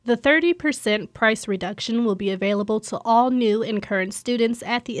The 30% price reduction will be available to all new and current students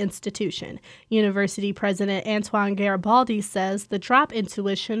at the institution. University President Antoine Garibaldi says the drop in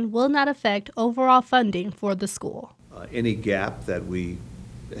tuition will not affect overall funding for the school. Any gap that we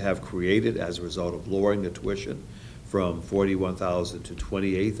have created as a result of lowering the tuition from $41,000 to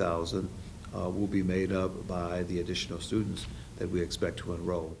 $28,000 will be made up by the additional students that we expect to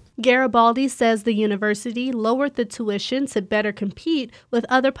enroll. Garibaldi says the university lowered the tuition to better compete with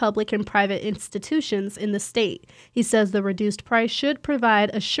other public and private institutions in the state. He says the reduced price should provide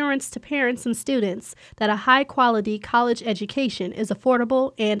assurance to parents and students that a high-quality college education is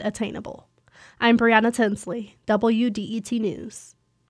affordable and attainable. I'm Brianna Tinsley, WDET News.